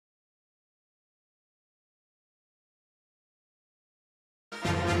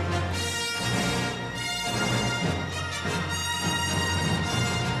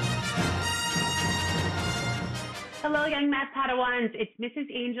young math Padawans. It's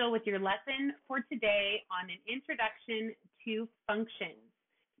Mrs. Angel with your lesson for today on an introduction to functions,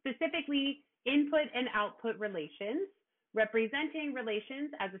 specifically input and output relations, representing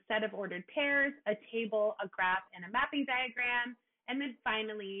relations as a set of ordered pairs, a table, a graph, and a mapping diagram, and then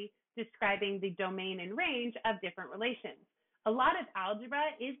finally describing the domain and range of different relations. A lot of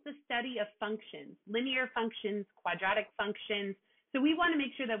algebra is the study of functions, linear functions, quadratic functions. So we want to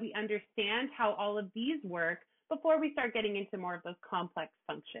make sure that we understand how all of these work before we start getting into more of those complex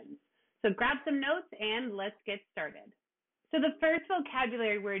functions. So grab some notes and let's get started. So the first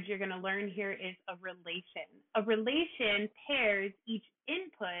vocabulary word you're going to learn here is a relation. A relation pairs each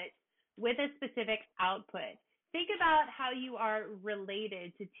input with a specific output. Think about how you are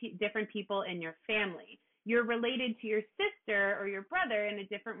related to different people in your family. You're related to your sister or your brother in a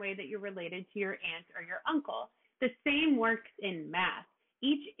different way that you're related to your aunt or your uncle. The same works in math.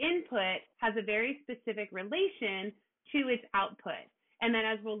 Each input has a very specific relation to its output. And then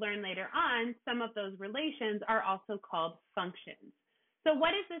as we'll learn later on, some of those relations are also called functions. So what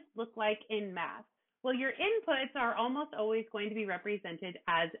does this look like in math? Well, your inputs are almost always going to be represented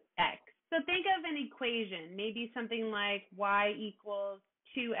as x. So think of an equation, maybe something like y equals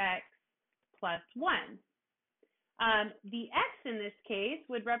 2x plus 1. The x in this case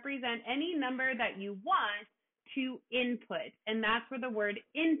would represent any number that you want to input, and that's where the word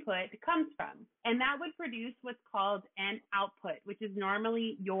input comes from. And that would produce what's called an output, which is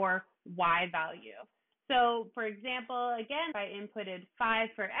normally your y value. So for example, again, if I inputted 5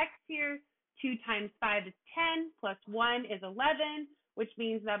 for x here, 2 times 5 is 10, plus 1 is 11, which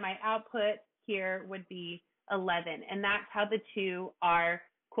means that my output here would be 11. And that's how the two are,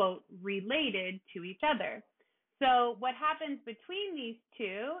 quote, related to each other. So what happens between these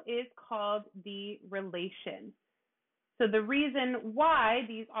two is called the relation. So the reason why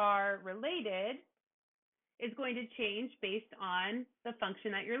these are related is going to change based on the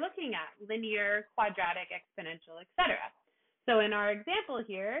function that you're looking at, linear, quadratic, exponential, etc. So in our example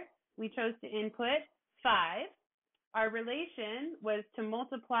here, we chose to input 5. Our relation was to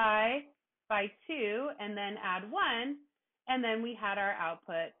multiply by 2 and then add 1, and then we had our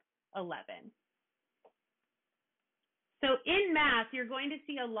output 11. So in math, you're going to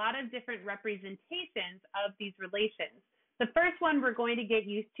see a lot of different representations of these relations. The first one we're going to get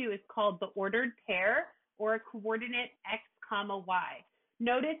used to is called the ordered pair, or a coordinate x comma y.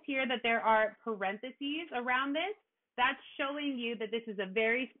 Notice here that there are parentheses around this. That's showing you that this is a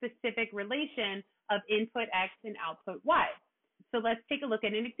very specific relation of input x and output y. So let's take a look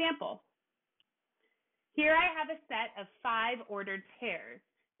at an example. Here I have a set of 5 ordered pairs.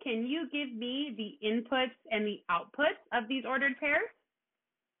 Can you give me the inputs and the outputs of these ordered pairs?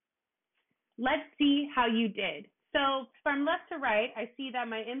 Let's see how you did. So from left to right, I see that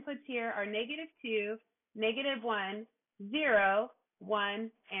my inputs here are -2, -1, 0,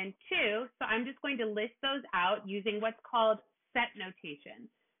 1, and 2. So I'm just going to list those out using what's called set notation.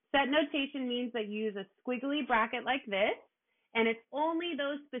 Set notation means that you use a squiggly bracket like this, and it's only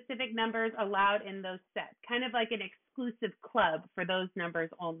those specific numbers allowed in those sets, kind of like an exclusive club for those numbers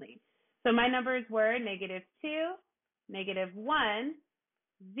only. So my numbers were -2, -1,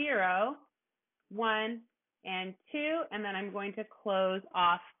 0, 1, and 2, and then I'm going to close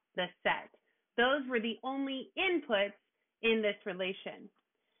off the set. Those were the only inputs in this relation.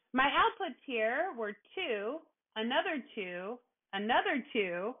 My outputs here were 2, another 2, another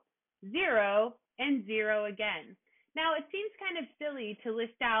 2, 0, and 0 again. Now, it seems kind of silly to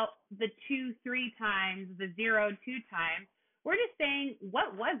list out the 2 3 times, the 0 2 times. We're just saying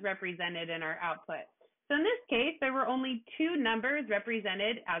what was represented in our output. So in this case, there were only 2 numbers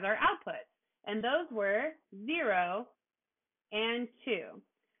represented as our output, and those were 0 and 2.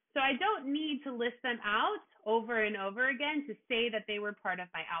 So I don't need to list them out over and over again to say that they were part of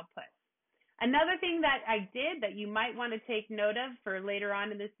my output. Another thing that I did that you might want to take note of for later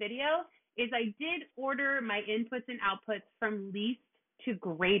on in this video is I did order my inputs and outputs from least to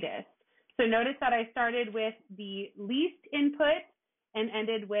greatest. So notice that I started with the least input and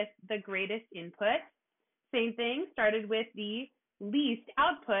ended with the greatest input. Same thing, started with the least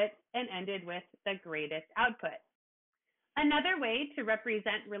output and ended with the greatest output. Another way to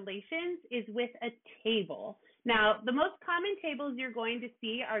represent relations is with a table. Now, the most common tables you're going to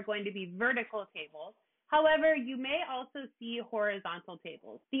see are going to be vertical tables. However, you may also see horizontal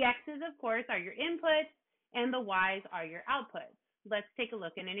tables. The X's, of course, are your inputs, and the Y's are your outputs. Let's take a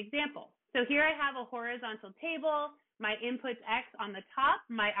look at an example. So here I have a horizontal table, my inputs X on the top,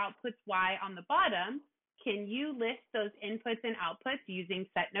 my outputs Y on the bottom. Can you list those inputs and outputs using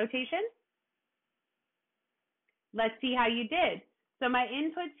set notation? Let's see how you did. So my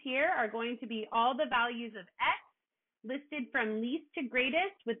inputs here are going to be all the values of X listed from least to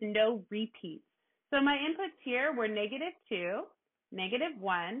greatest with no repeats. So my inputs here were -2,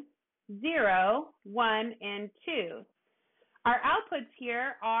 -1, 0, 1, and 2. Our outputs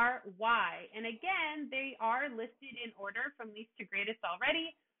here are Y, and again, they are listed in order from least to greatest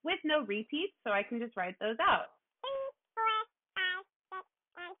already with no repeats, so I can just write those out. 3, 4, 5, 6,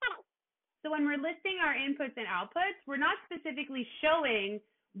 and 7. So when we're listing our inputs and outputs, we're not specifically showing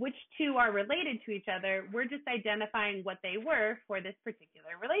which two are related to each other. We're just identifying what they were for this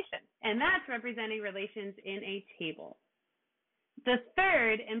particular relation, and that's representing relations in a table. The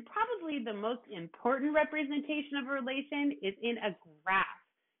third, and probably the most important representation of a relation, is in a graph.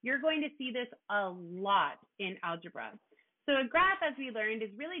 You're going to see this a lot in algebra. So a graph, as we learned,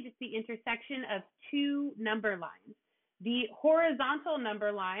 is really just the intersection of two number lines. The horizontal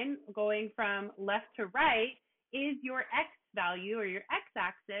number line going from left to right is your x value or your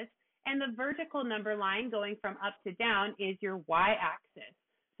x-axis, and the vertical number line going from up to down is your y-axis.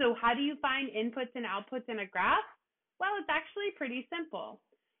 So how do you find inputs and outputs in a graph? Well, it's actually pretty simple.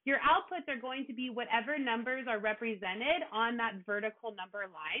 Your outputs are going to be whatever numbers are represented on that vertical number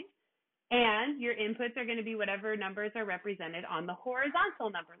line, and your inputs are going to be whatever numbers are represented on the horizontal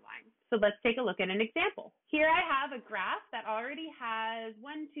number line. So let's take a look at an example. Here I have a graph that already has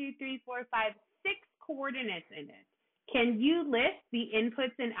 1, 2, 3, 4, 5, 6 coordinates in it. Can you list the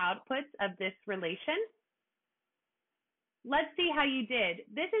inputs and outputs of this relation? Let's see how you did.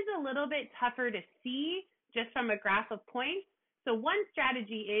 This is a little bit tougher to see just from a graph of points. So one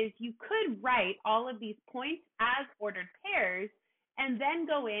strategy is you could write all of these points as ordered pairs and then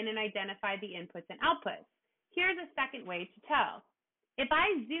go in and identify the inputs and outputs. Here's a second way to tell. If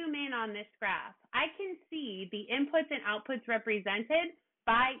I zoom in on this graph, I can see the inputs and outputs represented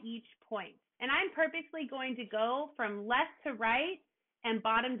by each point. And I'm purposely going to go from left to right and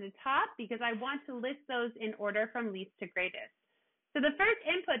bottom to top because I want to list those in order from least to greatest. So the first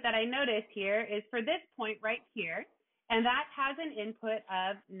input that I notice here is for this point right here, and that has an input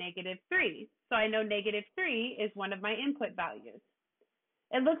of -3. So I know -3 is one of my input values.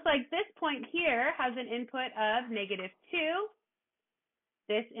 It looks like this point here has an input of -2,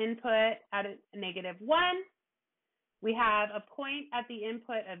 this input at a -1. We have a point at the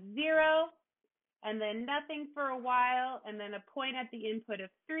input of 0, and then nothing for a while, and then a point at the input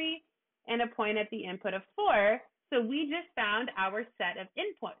of 3, and a point at the input of 4. So we just found our set of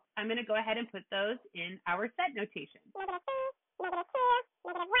inputs. I'm going to go ahead and put those in our set notation. -2, -2,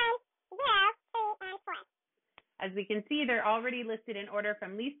 -1, 0, 2, and 4. As we can see, they're already listed in order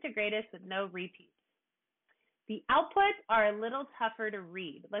from least to greatest with no repeats. The outputs are a little tougher to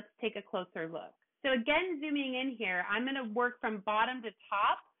read. Let's take a closer look. So again, zooming in here, I'm going to work from bottom to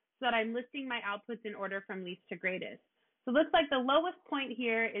top so that I'm listing my outputs in order from least to greatest. So it looks like the lowest point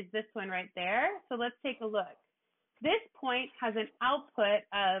here is this one right there. So let's take a look. This point has an output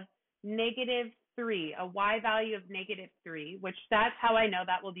of -3, a y value of -3, which that's how I know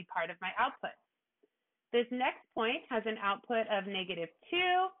that will be part of my output. This next point has an output of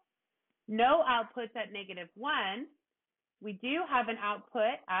 -2, no outputs at -1. We do have an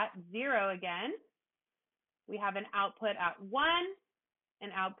output at 0 again. We have an output at 1,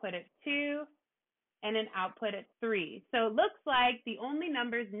 an output at 2, and an output at 3. So it looks like the only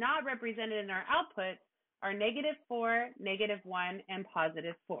numbers not represented in our outputs are -4, -1, and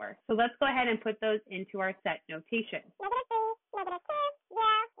 +4. So let's go ahead and put those into our set notation. -3, -2,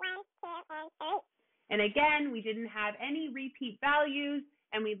 0, 1, 2, and 3. And again, we didn't have any repeat values,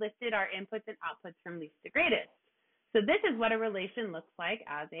 and we listed our inputs and outputs from least to greatest. So this is what a relation looks like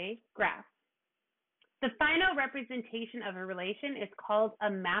as a graph. The final representation of a relation is called a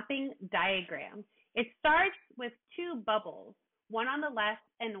mapping diagram. It starts with two bubbles, one on the left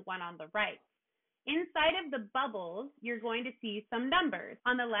and one on the right. Inside of the bubbles, you're going to see some numbers.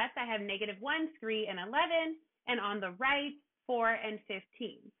 On the left, I have -1, 3, and 11, and on the right, 4 and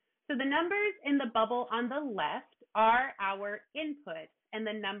 15. So the numbers in the bubble on the left are our inputs, and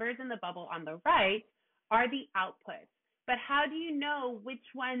the numbers in the bubble on the right are the outputs. But how do you know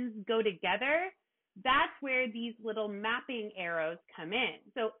which ones go together? That's where these little mapping arrows come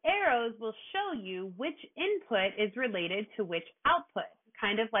in. So arrows will show you which input is related to which output,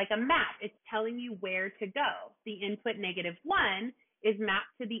 kind of like a map. It's telling you where to go. The input -1 is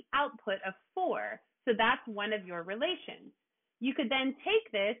mapped to the output of 4. So that's one of your relations. You could then take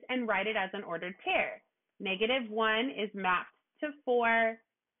this and write it as an ordered pair. -1 is mapped to 4,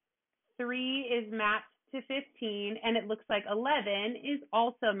 3 is mapped to 15, and it looks like 11 is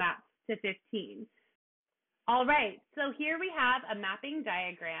also mapped to 15. All right, so here we have a mapping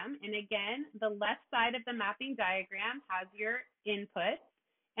diagram, and again, the left side of the mapping diagram has your inputs,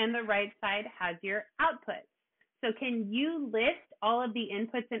 and the right side has your outputs. So can you list all of the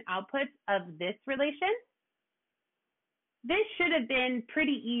inputs and outputs of this relation? This should have been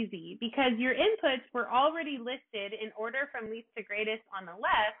pretty easy because your inputs were already listed in order from least to greatest on the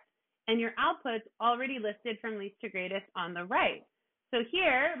left, and your outputs already listed from least to greatest on the right. So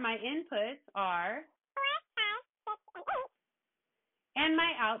here, my inputs are 4, 5, 6, and 8. and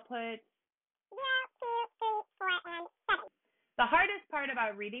my outputs 0, 2, 3, 4, and 7. The hardest part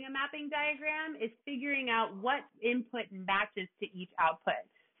about reading a mapping diagram is figuring out what input matches to each output.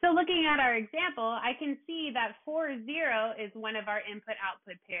 So looking at our example, I can see that 4, 0 is one of our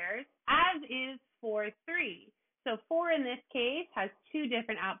input-output pairs, as is 4, 3. So 4 in this case has two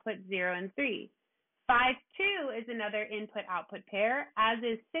different outputs, 0 and 3. 5, 2 is another input-output pair, as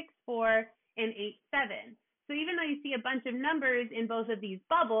is 6, 4 and 8, 7. So even though you see a bunch of numbers in both of these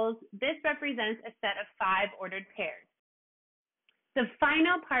bubbles, this represents a set of 5 ordered pairs. The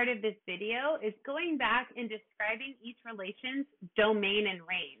final part of this video is going back and describing each relation's domain and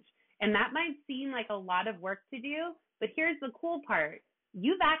range. And that might seem like a lot of work to do, but here's the cool part.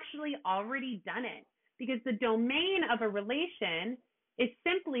 You've actually already done it because the domain of a relation is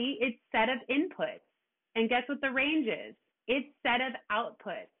simply its set of inputs. And guess what the range is? Its set of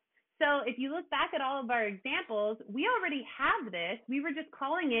outputs. So if you look back at all of our examples, we already have this. We were just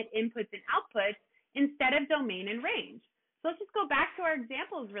calling it inputs and outputs instead of domain and range. So let's just go back to our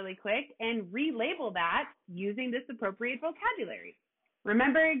examples really quick and relabel that using this appropriate vocabulary.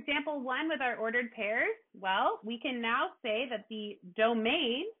 Remember example 1 with our ordered pairs? Well, we can now say that the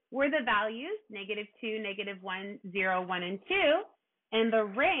domain were the values -2, -1, 0, 1, and 2, and the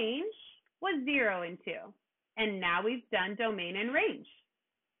range was 0 and 2. And now we've done domain and range.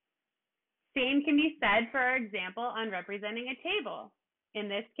 Same can be said for our example on representing a table. In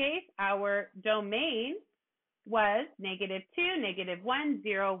this case, our domain was -2, -1,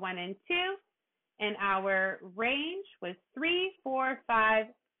 0, 1, and 2, and our range was 3, 4,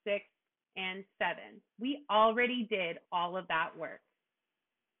 5, 6, and 7. We already did all of that work.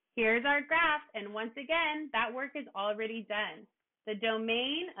 Here's our graph, and once again, that work is already done. The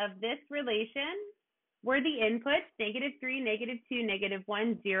domain of this relation were the inputs, -3, -2,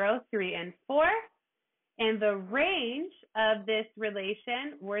 -1, 0, 3, and 4. And the range of this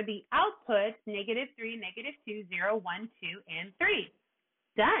relation were the outputs, -3, -2, 0, 1, 2, and 3.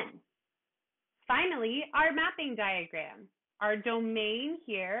 Done. Finally, our mapping diagram. Our domain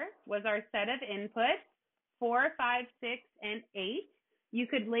here was our set of inputs, 4, 5, 6, and 8. You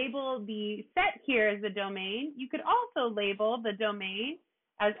could label the set here as the domain. You could also label the domain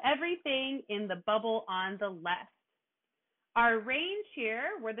as everything in the bubble on the left. Our range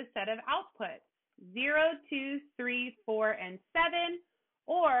here were the set of outputs, 0, 2, 3, 4, and 7,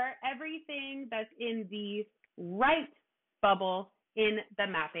 or everything that's in the right bubble in the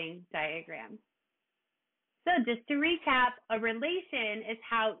mapping diagram. So just to recap, a relation is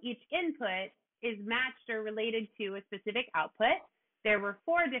how each input is matched or related to a specific output. There were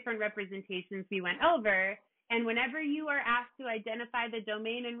 4 different representations we went over, and whenever you are asked to identify the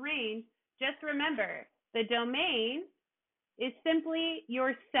domain and range, just remember, the domain is simply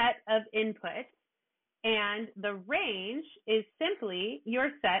your set of inputs, and the range is simply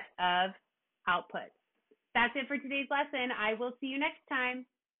your set of outputs. That's it for today's lesson. I will see you next time.